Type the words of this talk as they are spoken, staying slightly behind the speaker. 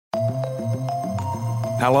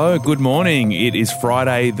Hello, good morning. It is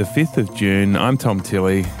Friday the 5th of June. I'm Tom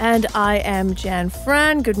Tilley. And I am Jan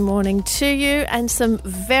Fran. Good morning to you. And some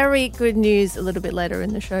very good news a little bit later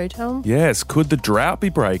in the show, Tom. Yes, could the drought be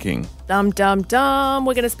breaking? Dum, dum, dum.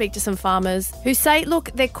 We're going to speak to some farmers who say,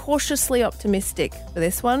 look, they're cautiously optimistic for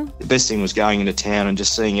this one. The best thing was going into town and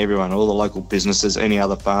just seeing everyone, all the local businesses, any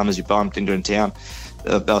other farmers you bumped into in town.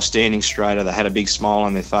 They were standing straighter. They had a big smile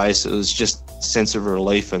on their face. It was just a sense of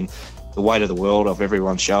relief and the weight of the world off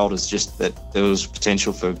everyone's shoulders, just that there was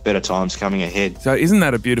potential for better times coming ahead. So isn't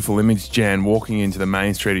that a beautiful image, Jan, walking into the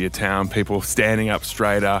main street of your town, people standing up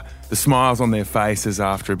straighter, the smiles on their faces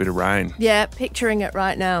after a bit of rain? Yeah, picturing it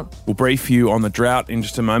right now. We'll brief you on the drought in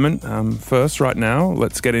just a moment. First, right now,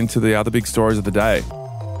 let's get into the other big stories of the day.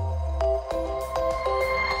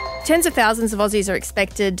 Tens of thousands of Aussies are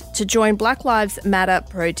expected to join Black Lives Matter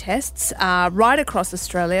protests right across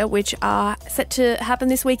Australia, which are set to happen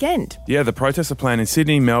this weekend. Yeah, the protests are planned in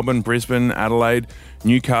Sydney, Melbourne, Brisbane, Adelaide,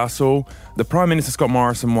 Newcastle. The Prime Minister, Scott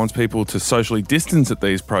Morrison, wants people to socially distance at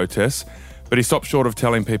these protests, but he stopped short of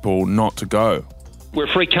telling people not to go. We're a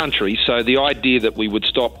free country, so the idea that we would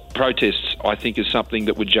stop protests, I think, is something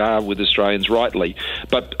that would jar with Australians rightly.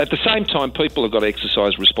 But at the same time, people have got to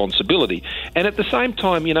exercise responsibility. And at the same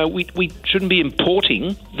time, you know, we shouldn't be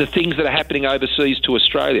importing the things that are happening overseas to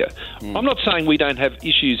Australia. I'm not saying we don't have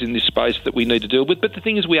issues in this space that we need to deal with, but the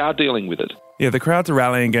thing is we are dealing with it. Yeah, the crowds are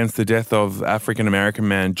rallying against the death of African-American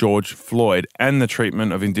man George Floyd and the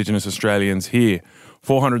treatment of Indigenous Australians here.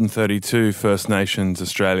 432 First Nations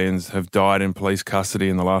Australians have died in police custody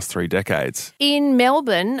in the last 3 decades. In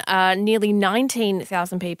Melbourne, nearly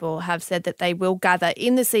 19,000 people have said that they will gather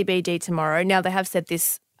in the CBD tomorrow. Now, they have said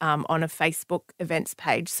this on a Facebook events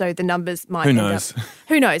page, so the numbers might Who knows?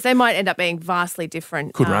 Who knows? They might end up being vastly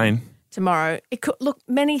different. Could rain. Tomorrow. It could, look,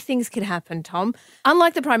 many things could happen, Tom.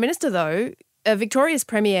 Unlike the Prime Minister, though, Victoria's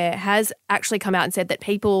Premier has actually come out and said that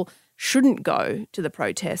people shouldn't go to the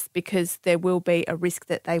protests because there will be a risk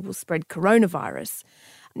that they will spread coronavirus.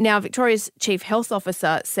 Now, Victoria's Chief Health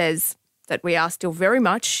Officer says that we are still very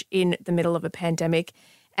much in the middle of a pandemic,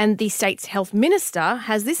 and the state's health minister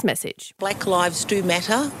has this message. Black lives do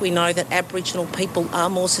matter. We know that Aboriginal people are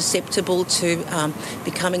more susceptible to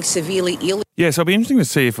becoming severely ill. Yeah, so it'll be interesting to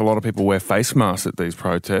see if a lot of people wear face masks at these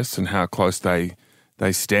protests and how close they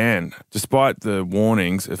stand. Despite the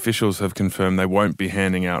warnings, officials have confirmed they won't be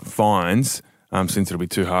handing out fines since it'll be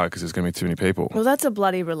too hard because there's going to be too many people. Well, that's a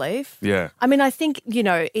bloody relief. Yeah. I mean, I think, you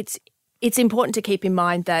know, it's important to keep in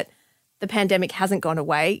mind that the pandemic hasn't gone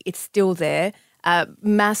away. It's still there.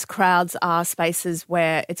 Mass crowds are spaces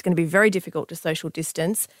where it's going to be very difficult to social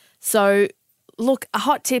distance. So, look, a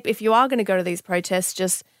hot tip, if you are going to go to these protests,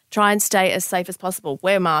 just try and stay as safe as possible.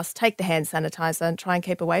 Wear masks, take the hand sanitizer and try and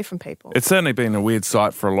keep away from people. It's certainly been a weird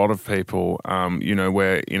sight for a lot of people,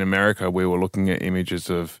 where in America we were looking at images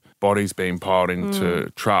of bodies being piled into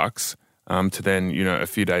trucks to then, a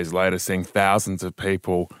few days later seeing thousands of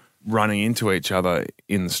people running into each other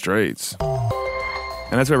in the streets.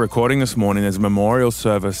 And as we're recording this morning, there's a memorial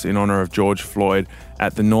service in honour of George Floyd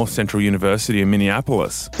at the North Central University in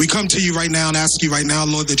Minneapolis. We come to you right now and ask you right now,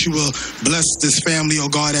 Lord, that you will bless this family, oh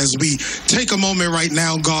God, as we take a moment right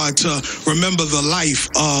now, God, to remember the life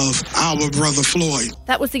of our brother Floyd.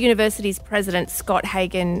 That was the university's president, Scott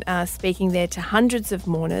Hagan, speaking there to hundreds of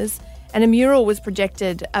mourners. And a mural was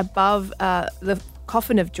projected above the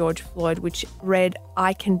coffin of George Floyd, which read,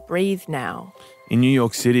 "I can breathe now." In New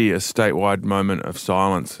York City, a statewide moment of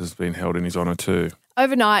silence has been held in his honour too.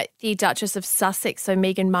 Overnight, the Duchess of Sussex, so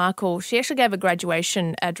Meghan Markle, she actually gave a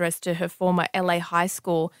graduation address to her former LA high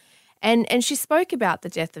school, and she spoke about the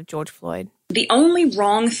death of George Floyd. The only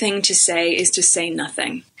wrong thing to say is to say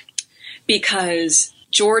nothing, because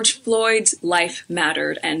George Floyd's life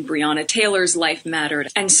mattered and Breonna Taylor's life mattered,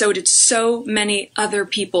 and so did so many other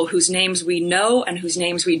people whose names we know and whose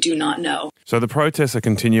names we do not know. So the protests are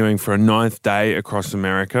continuing for a 9th day across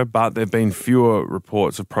America, but there have been fewer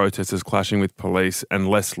reports of protesters clashing with police and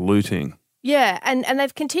less looting. Yeah, and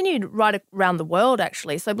they've continued right around the world,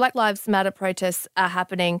 actually. So Black Lives Matter protests are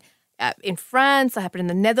happening in France, they happen in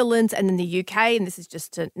the Netherlands and in the UK, and this is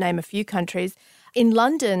just to name a few countries. In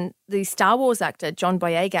London, the Star Wars actor John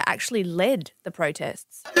Boyega actually led the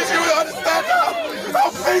protests. I need you to understand how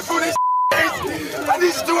painful this is. I need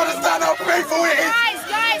you to understand how painful it is.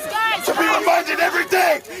 Guys. To be reminded every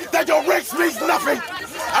day that your race means nothing.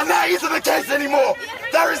 And that isn't the case anymore.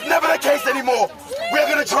 That is never the case anymore. We are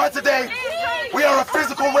going to try today. We are a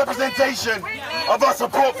physical representation of our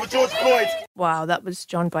support for George Floyd. Wow, that was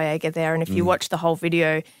John Boyega there. And if you watch the whole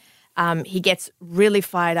video, he gets really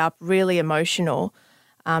fired up, really emotional,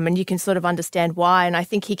 and you can sort of understand why. And I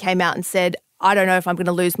think he came out and said, I don't know if I'm going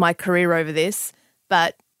to lose my career over this,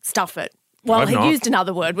 but stuff it. Well, he used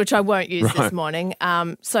another word, which I won't use this morning.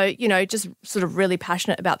 So, just sort of really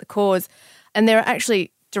passionate about the cause. And there are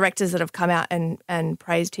actually directors that have come out and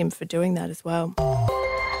praised him for doing that as well.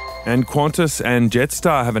 And Qantas and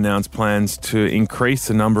Jetstar have announced plans to increase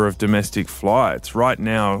the number of domestic flights. Right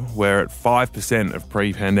now, we're at 5% of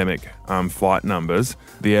pre-pandemic flight numbers.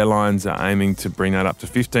 The airlines are aiming to bring that up to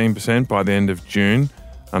 15% by the end of June.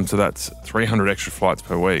 So that's 300 extra flights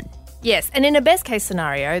per week. Yes, and in a best-case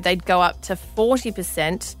scenario, they'd go up to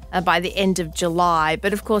 40% by the end of July.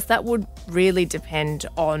 But, of course, that would really depend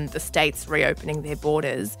on the states reopening their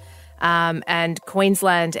borders. And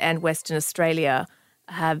Queensland and Western Australia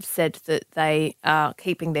have said that they are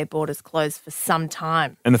keeping their borders closed for some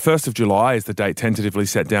time. And the 1st of July is the date tentatively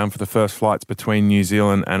set down for the first flights between New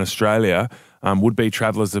Zealand and Australia. Would-be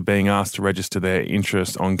travellers are being asked to register their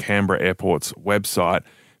interest on Canberra Airport's website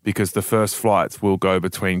because the first flights will go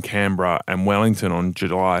between Canberra and Wellington on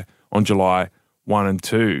July 1 and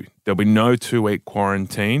 2. There'll be no 2-week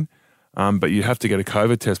quarantine, but you have to get a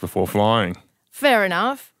COVID test before flying. Fair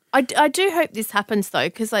enough. I do hope this happens, though,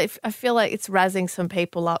 because I feel like it's razzing some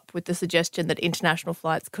people up with the suggestion that international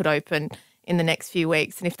flights could open in the next few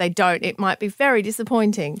weeks. And if they don't, it might be very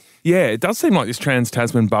disappointing. Yeah, it does seem like this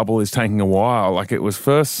Trans-Tasman bubble is taking a while. Like it was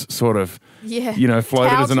first sort of,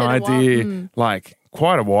 floated as an idea like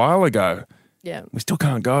quite a while ago. Yeah. We still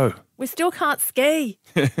can't go. We still can't ski.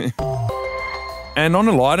 And on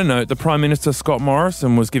a lighter note, the Prime Minister, Scott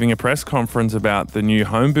Morrison, was giving a press conference about the new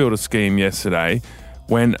home builder scheme yesterday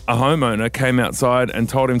when a homeowner came outside and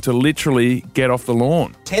told him to literally get off the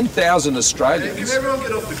lawn. 10,000 Australians. Can everyone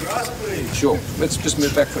get off the grass, please? Sure. Let's just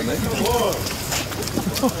move back from there.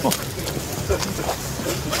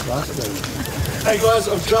 Hey guys,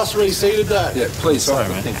 I've just reseated that. Yeah, please. Sorry,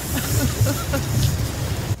 man.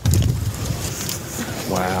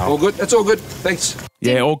 Wow. All good? That's all good. Thanks.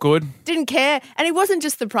 Yeah, all good. Didn't care. And it wasn't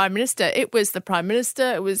just the Prime Minister. It was the Prime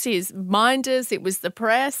Minister. It was his minders. It was the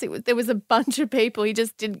press. There was a bunch of people. He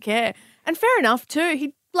just didn't care. And fair enough too.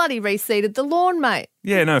 He bloody reseeded the lawn, mate.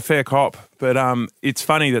 Yeah, no, fair cop. But it's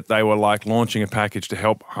funny that they were like launching a package to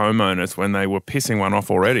help homeowners when they were pissing one off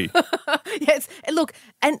already. Yes. Look,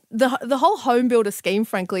 and the whole home builder scheme,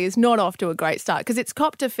 frankly, is not off to a great start because it's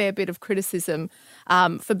copped a fair bit of criticism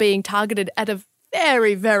for being targeted at a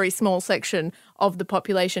very, very small section of the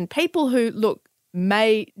population. People who, look,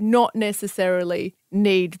 may not necessarily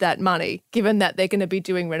need that money, given that they're going to be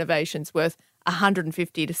doing renovations worth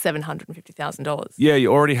 $150,000 to $750,000. Yeah,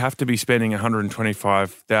 you already have to be spending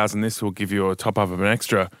 $125,000. This will give you a top up of an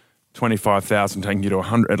extra $25,000, taking you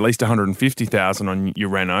to at least $150,000 on your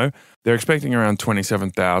reno. They're expecting around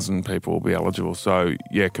 27,000 people will be eligible. So,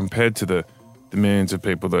 yeah, compared to the millions of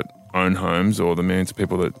people that own homes or the millions of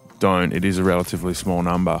people that don't, it is a relatively small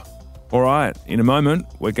number. All right, in a moment,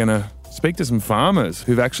 we're going to speak to some farmers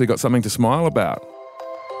who've actually got something to smile about.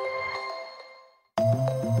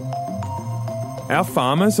 Our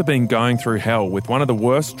farmers have been going through hell with one of the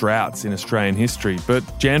worst droughts in Australian history. But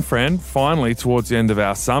Jan Fran, finally, towards the end of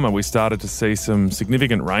our summer, we started to see some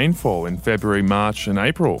significant rainfall in February, March and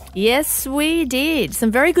April. Yes, we did.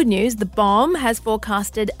 Some very good news. The BOM has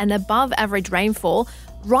forecasted an above-average rainfall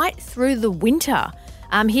right through the winter.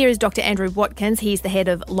 Here is Dr. Andrew Watkins. He's the head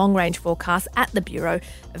of long-range forecasts at the Bureau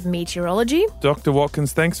of Meteorology. Dr.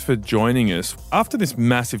 Watkins, thanks for joining us. After this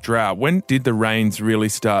massive drought, when did the rains really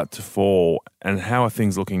start to fall and how are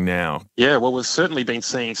things looking now? Yeah, well, we've certainly been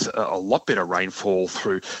seeing a lot better rainfall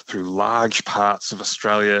through large parts of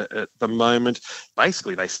Australia at the moment.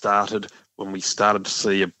 Basically, they started when we started to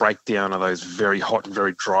see a breakdown of those very hot and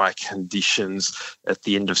very dry conditions at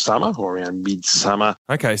the end of summer or around midsummer.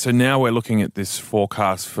 Okay, so now we're looking at this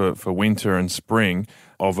forecast for winter and spring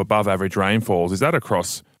of above average rainfalls. Is that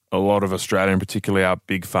across a lot of Australia, and particularly our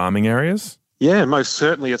big farming areas? Yeah, most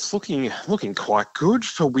certainly. It's looking quite good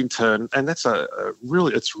for winter, and that's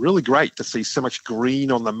it's really great to see so much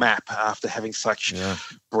green on the map after having such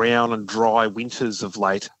brown and dry winters of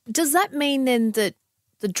late. Does that mean then that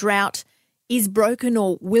the drought is broken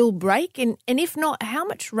or will break? And if not, how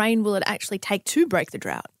much rain will it actually take to break the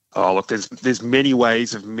drought? Oh, look, there's many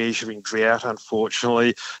ways of measuring drought,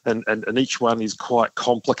 unfortunately, and each one is quite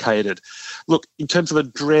complicated. Look, in terms of the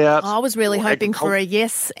drought... I was really hoping for a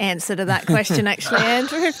yes answer to that question, actually,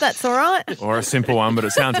 Andrew, if that's all right. Or a simple one, but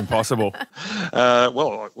it sounds impossible.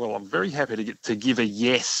 Well, I'm very happy to give a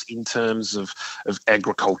yes in terms of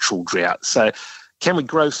agricultural drought. So, can we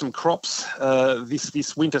grow some crops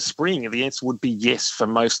this winter, spring? The answer would be yes for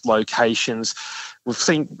most locations.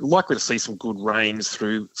 likely to see some good rains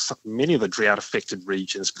through many of the drought-affected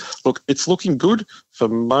regions. Look, it's looking good for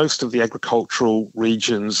most of the agricultural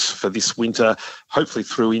regions for this winter, hopefully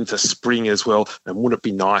through into spring as well. And wouldn't it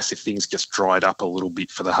be nice if things just dried up a little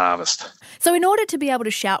bit for the harvest? So in order to be able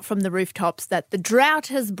to shout from the rooftops that the drought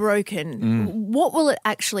has broken, what will it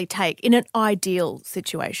actually take in an ideal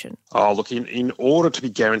situation? Oh, look, in order to be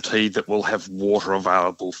guaranteed that we'll have water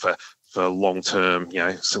available for long term,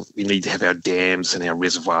 so we need to have our dams and our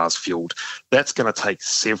reservoirs filled. That's going to take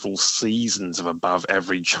several seasons of above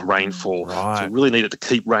average rainfall. Right. So we really need it to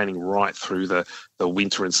keep raining right through the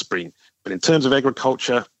winter and spring. But in terms of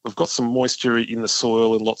agriculture, we've got some moisture in the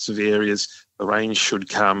soil in lots of areas. The rain should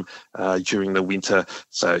come during the winter.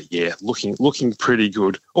 So, yeah, looking pretty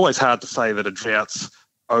good. Always hard to say that a drought's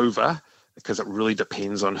over because it really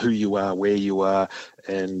depends on who you are, where you are,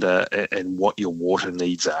 and what your water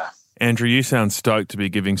needs are. Andrew, you sound stoked to be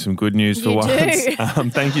giving some good news for You once. do.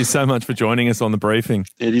 Thank you so much for joining us on the briefing.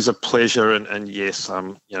 It is a pleasure, and yes,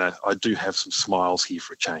 I do have some smiles here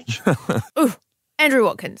for a change. Ooh, Andrew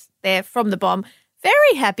Watkins there from The Bomb.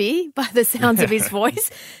 Very happy by the sounds of his voice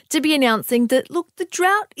to be announcing that, look, the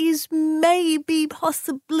drought is maybe,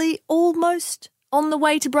 possibly, almost on the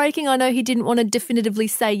way to breaking. I know he didn't want to definitively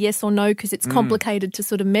say yes or no because it's complicated to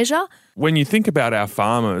sort of measure. When you think about our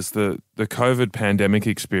farmers, the COVID pandemic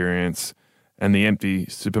experience and the empty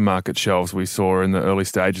supermarket shelves we saw in the early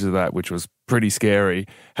stages of that, which was pretty scary,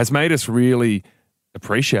 has made us really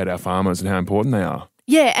appreciate our farmers and how important they are.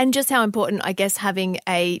 Yeah, and just how important, I guess, having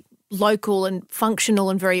a local and functional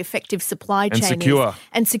and very effective supply chain secure.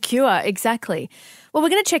 And secure, exactly. Well, we're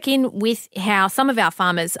going to check in with how some of our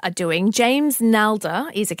farmers are doing. James Nalder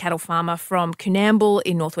is a cattle farmer from Coonamble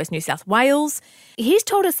in northwest New South Wales. He's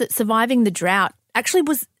told us that surviving the drought actually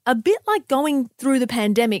was a bit like going through the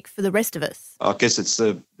pandemic for the rest of us. I guess it's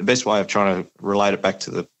the best way of trying to relate it back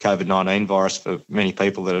to the COVID-19 virus for many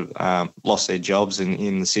people that have lost their jobs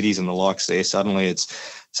in the cities and the likes there.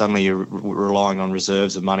 Suddenly you're relying on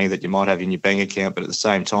reserves of money that you might have in your bank account, but at the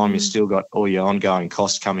same time, you've still got all your ongoing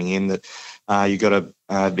costs coming in that you've got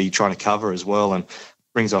to be trying to cover as well, and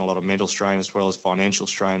brings on a lot of mental strain as well as financial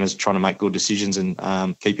strain as trying to make good decisions and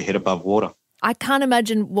keep your head above water. I can't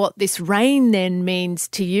imagine what this rain then means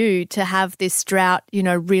to you to have this drought,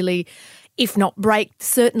 really, if not break,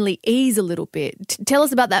 certainly ease a little bit. Tell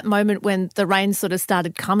us about that moment when the rain sort of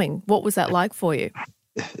started coming. What was that like for you?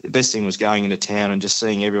 The best thing was going into town and just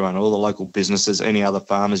seeing everyone, all the local businesses, any other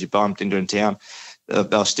farmers you bumped into in town, they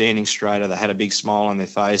were standing straighter. They had a big smile on their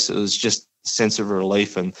face. It was just a sense of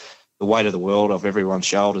relief and the weight of the world off everyone's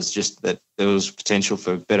shoulders, just that there was potential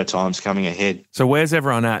for better times coming ahead. So where's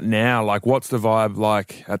everyone at now? Like, what's the vibe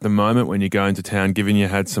like at the moment when you go into town, given you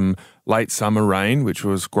had some late summer rain, which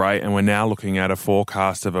was great, and we're now looking at a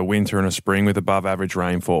forecast of a winter and a spring with above average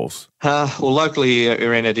rainfalls? Well, locally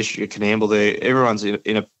around our district of Coonamble, everyone's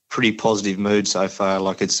in a pretty positive mood so far.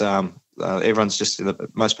 Like it's everyone's just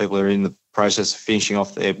most people are in the process of finishing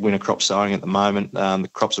off their winter crop sowing at the moment. The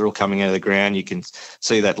crops are all coming out of the ground. You can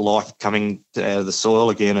see that life coming out of the soil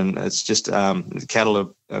again, and it's just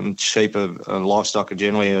cattle and sheep and livestock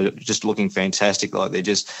generally are just looking fantastic. Like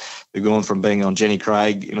they're going from being on Jenny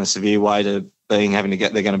Craig in a severe way to they're going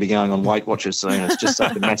to be going on Weight Watchers soon. It's just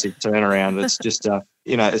such a massive turnaround. It's just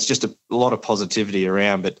it's just a lot of positivity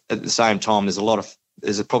around, but at the same time,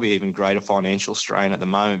 there's a probably even greater financial strain at the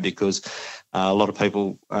moment because a lot of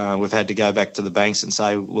people, we've had to go back to the banks and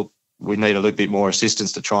say, look, we need a little bit more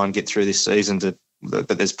assistance to try and get through this season, but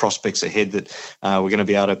there's prospects ahead that we're going to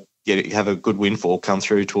be able to have a good windfall come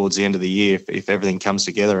through towards the end of the year if everything comes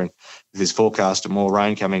together. And if there's forecast of more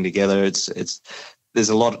rain coming together, there's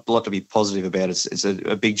a lot to be positive about. It's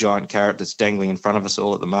a big giant carrot that's dangling in front of us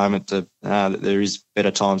all at the moment. That there is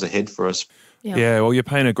better times ahead for us. Yeah, well, you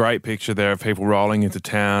paint a great picture there of people rolling into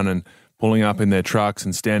town and pulling up in their trucks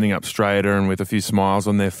and standing up straighter and with a few smiles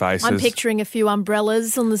on their faces. I'm picturing a few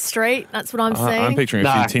umbrellas on the street. That's what I'm saying. I'm picturing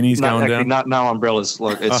a few tinnies going down. No umbrellas.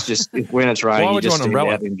 Look, it's just when it's raining, Why would you want an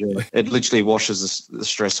umbrella? It literally washes the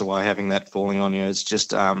stress away having that falling on you. It's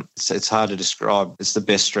just it's hard to describe. It's the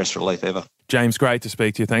best stress relief ever. James, great to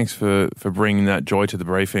speak to you. Thanks for bringing that joy to the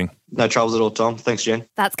briefing. No troubles at all, Tom. Thanks, Jen.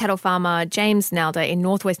 That's cattle farmer James Nalder in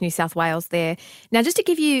northwest New South Wales there. Now, just to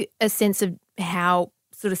give you a sense of how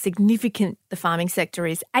sort of significant the farming sector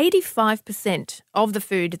is, 85% of the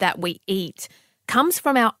food that we eat comes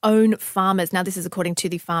from our own farmers. Now, this is according to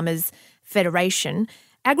the Farmers Federation.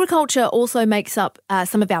 Agriculture also makes up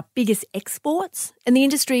some of our biggest exports, and the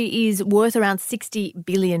industry is worth around $60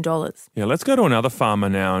 billion. Yeah, let's go to another farmer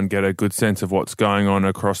now and get a good sense of what's going on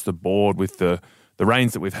across the board with the the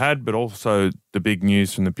rains that we've had, but also the big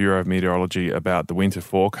news from the Bureau of Meteorology about the winter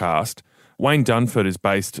forecast. Wayne Dunford is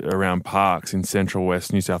based around Parkes in central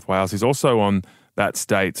west New South Wales. He's also on that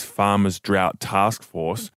state's Farmers Drought Task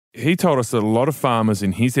Force. He told us that a lot of farmers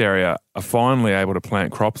in his area are finally able to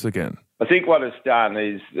plant crops again. I think what it's done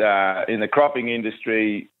is in the cropping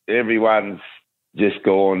industry, everyone's just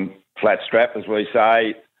gone flat strap, as we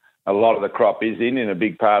say. A lot of the crop is in a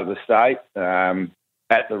big part of the state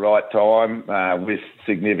at the right time with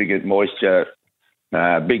significant moisture.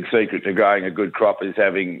 Big secret to growing a good crop is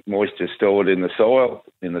having moisture stored in the soil,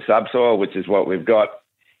 in the subsoil, which is what we've got.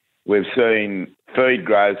 We've seen feed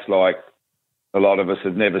growth like a lot of us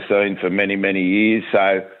have never seen for many, many years.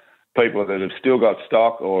 So people that have still got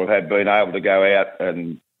stock or have been able to go out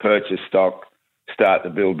and purchase stock start to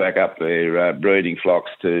build back up their breeding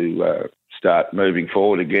flocks to start moving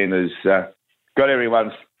forward again has got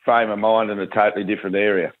everyone's frame of mind in a totally different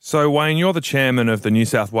area. So, Wayne, you're the chairman of the New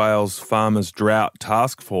South Wales Farmers Drought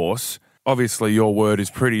Task Force. Obviously, your word is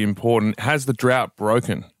pretty important. Has the drought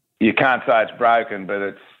broken? You can't say it's broken, but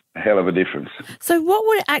it's a hell of a difference. So what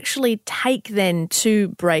would it actually take then to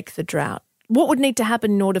break the drought? What would need to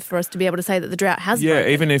happen in order for us to be able to say that the drought has broken? Yeah,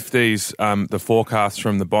 even if these the forecasts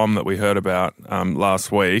from the bomb that we heard about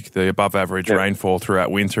last week, the above-average rainfall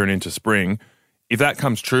throughout winter and into spring, if that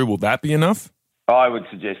comes true, will that be enough? I would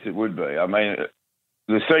suggest it would be. I mean,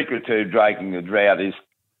 the secret to breaking the drought is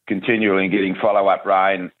continually getting follow-up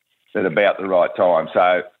rain at about the right time.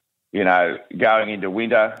 So, you know, going into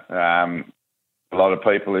winter, a lot of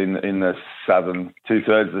people in the southern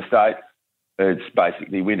two-thirds of the state, it's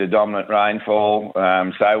basically winter-dominant rainfall.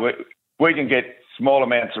 So we can get small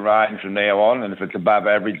amounts of rain from now on, and if it's above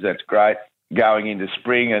average, that's great. Going into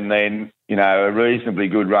spring and then, you know, a reasonably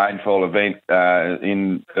good rainfall event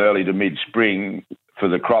in early to mid-spring for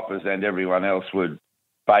the croppers and everyone else would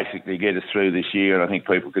basically get us through this year. And I think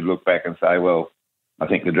people could look back and say, well, I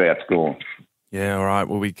think the drought's gone. Yeah, all right.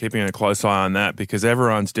 We'll be keeping a close eye on that because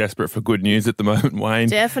everyone's desperate for good news at the moment, Wayne.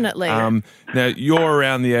 Definitely. Now, you're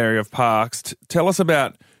around the area of Parkes. Tell us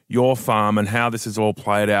about your farm and how this has all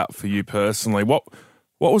played out for you personally. What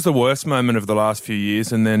was the worst moment of the last few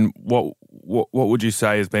years, and then what would you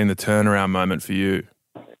say has been the turnaround moment for you?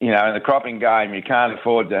 You know, in the cropping game, you can't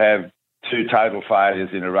afford to have two total failures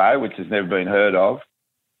in a row, which has never been heard of.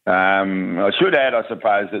 I should add, I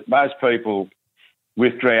suppose, that most people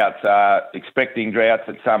with droughts are expecting droughts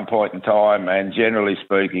at some point in time and generally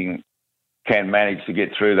speaking can manage to get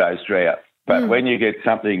through those droughts. But when you get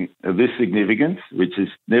something of this significance, which has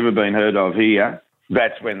never been heard of here,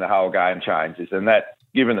 that's when the whole game changes. And that,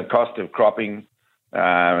 given the cost of cropping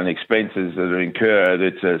and expenses that are incurred,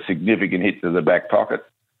 it's a significant hit to the back pocket.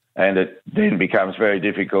 And it then becomes very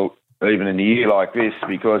difficult, even in a year like this,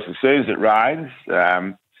 because as soon as it rains,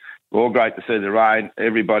 all great to see the rain,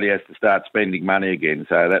 everybody has to start spending money again.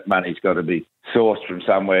 So that money's got to be sourced from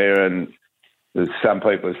somewhere. And as some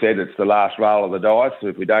people have said, it's the last roll of the dice. So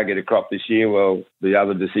if we don't get a crop this year, well, the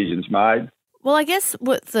other decision's made. Well, I guess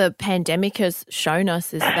what the pandemic has shown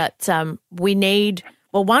us is that we need,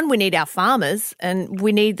 well, one, we need our farmers and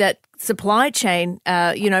we need that supply chain,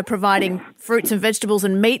 providing fruits and vegetables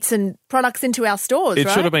and meats and products into our stores, It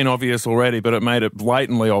right? should have been obvious already, but it made it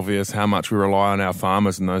blatantly obvious how much we rely on our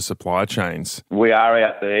farmers and those supply chains. We are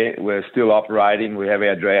out there. We're still operating. We have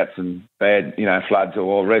our droughts and bad, floods or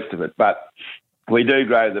all the rest of it. But we do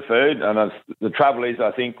grow the food. And the trouble is,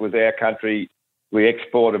 I think, with our country, we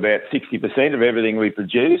export about 60% of everything we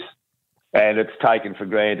produce. And it's taken for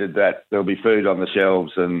granted that there'll be food on the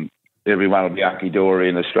shelves and everyone will be hunky-dory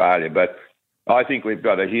in Australia. But I think we've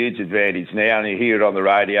got a huge advantage now, and you hear it on the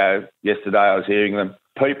radio. Yesterday I was hearing them.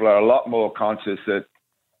 People are a lot more conscious that,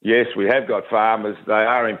 yes, we have got farmers. They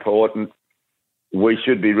are important. We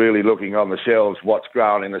should be really looking on the shelves what's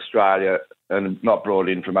grown in Australia and not brought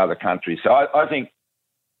in from other countries. So I think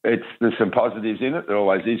there's some positives in it. There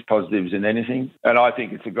always is positives in anything. And I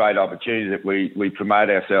think it's a great opportunity that we promote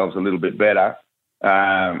ourselves a little bit better.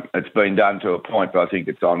 It's been done to a point, but I think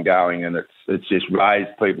it's ongoing, and it's just raised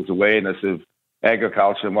people's awareness of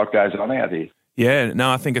agriculture and what goes on out here. Yeah,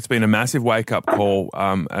 no, I think it's been a massive wake-up call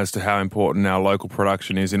as to how important our local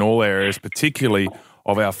production is in all areas, particularly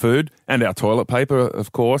of our food and our toilet paper,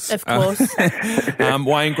 of course. Of course.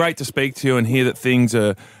 Wayne, great to speak to you and hear that things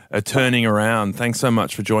are turning around. Thanks so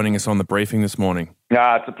much for joining us on the briefing this morning.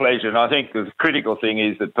 No, it's a pleasure. And I think the critical thing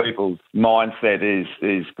is that people's mindset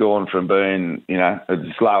is gone from being, a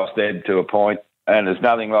slow stead to a point. And there's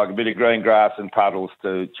nothing like a bit of green grass and puddles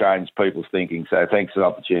to change people's thinking. So thanks for the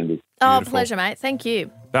opportunity. Oh, Beautiful. Pleasure, mate. Thank you.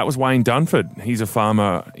 That was Wayne Dunford. He's a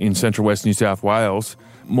farmer in central west New South Wales.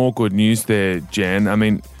 More good news there, Jan. I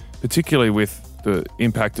mean, particularly with the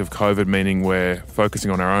impact of COVID, meaning we're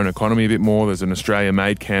focusing on our own economy a bit more. There's an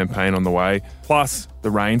Australia-made campaign on the way. Plus,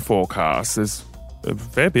 the rain forecast. There's a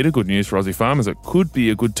fair bit of good news for Aussie farmers. It could be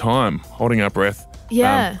a good time, holding our breath,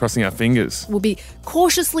 crossing our fingers. We'll be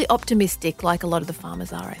cautiously optimistic like a lot of the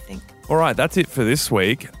farmers are, I think. All right, that's it for this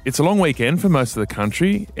week. It's a long weekend for most of the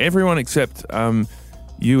country. Everyone except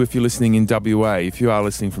you, if you're listening in WA. If you are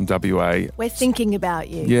listening from WA. We're thinking about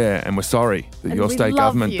you. Yeah, and we're sorry that your state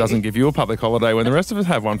government doesn't give you a public holiday when the rest of us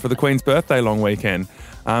have one for the Queen's birthday long weekend.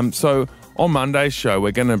 So on Monday's show,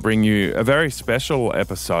 we're going to bring you a very special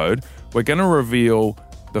episode. We're going to reveal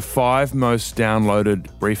the 5 most downloaded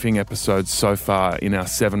briefing episodes so far in our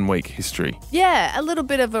 7-week history. Yeah, a little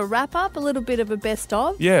bit of a wrap-up, a little bit of a best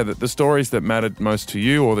of. Yeah, the stories that mattered most to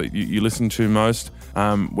you or that you listened to most.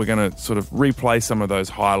 We're going to sort of replay some of those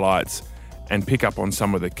highlights and pick up on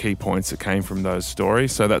some of the key points that came from those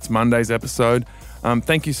stories. So that's Monday's episode.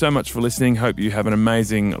 Thank you so much for listening. Hope you have an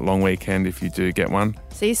amazing long weekend if you do get one.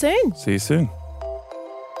 See you soon. See you soon.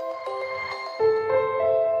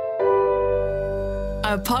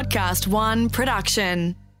 A Podcast One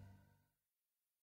production.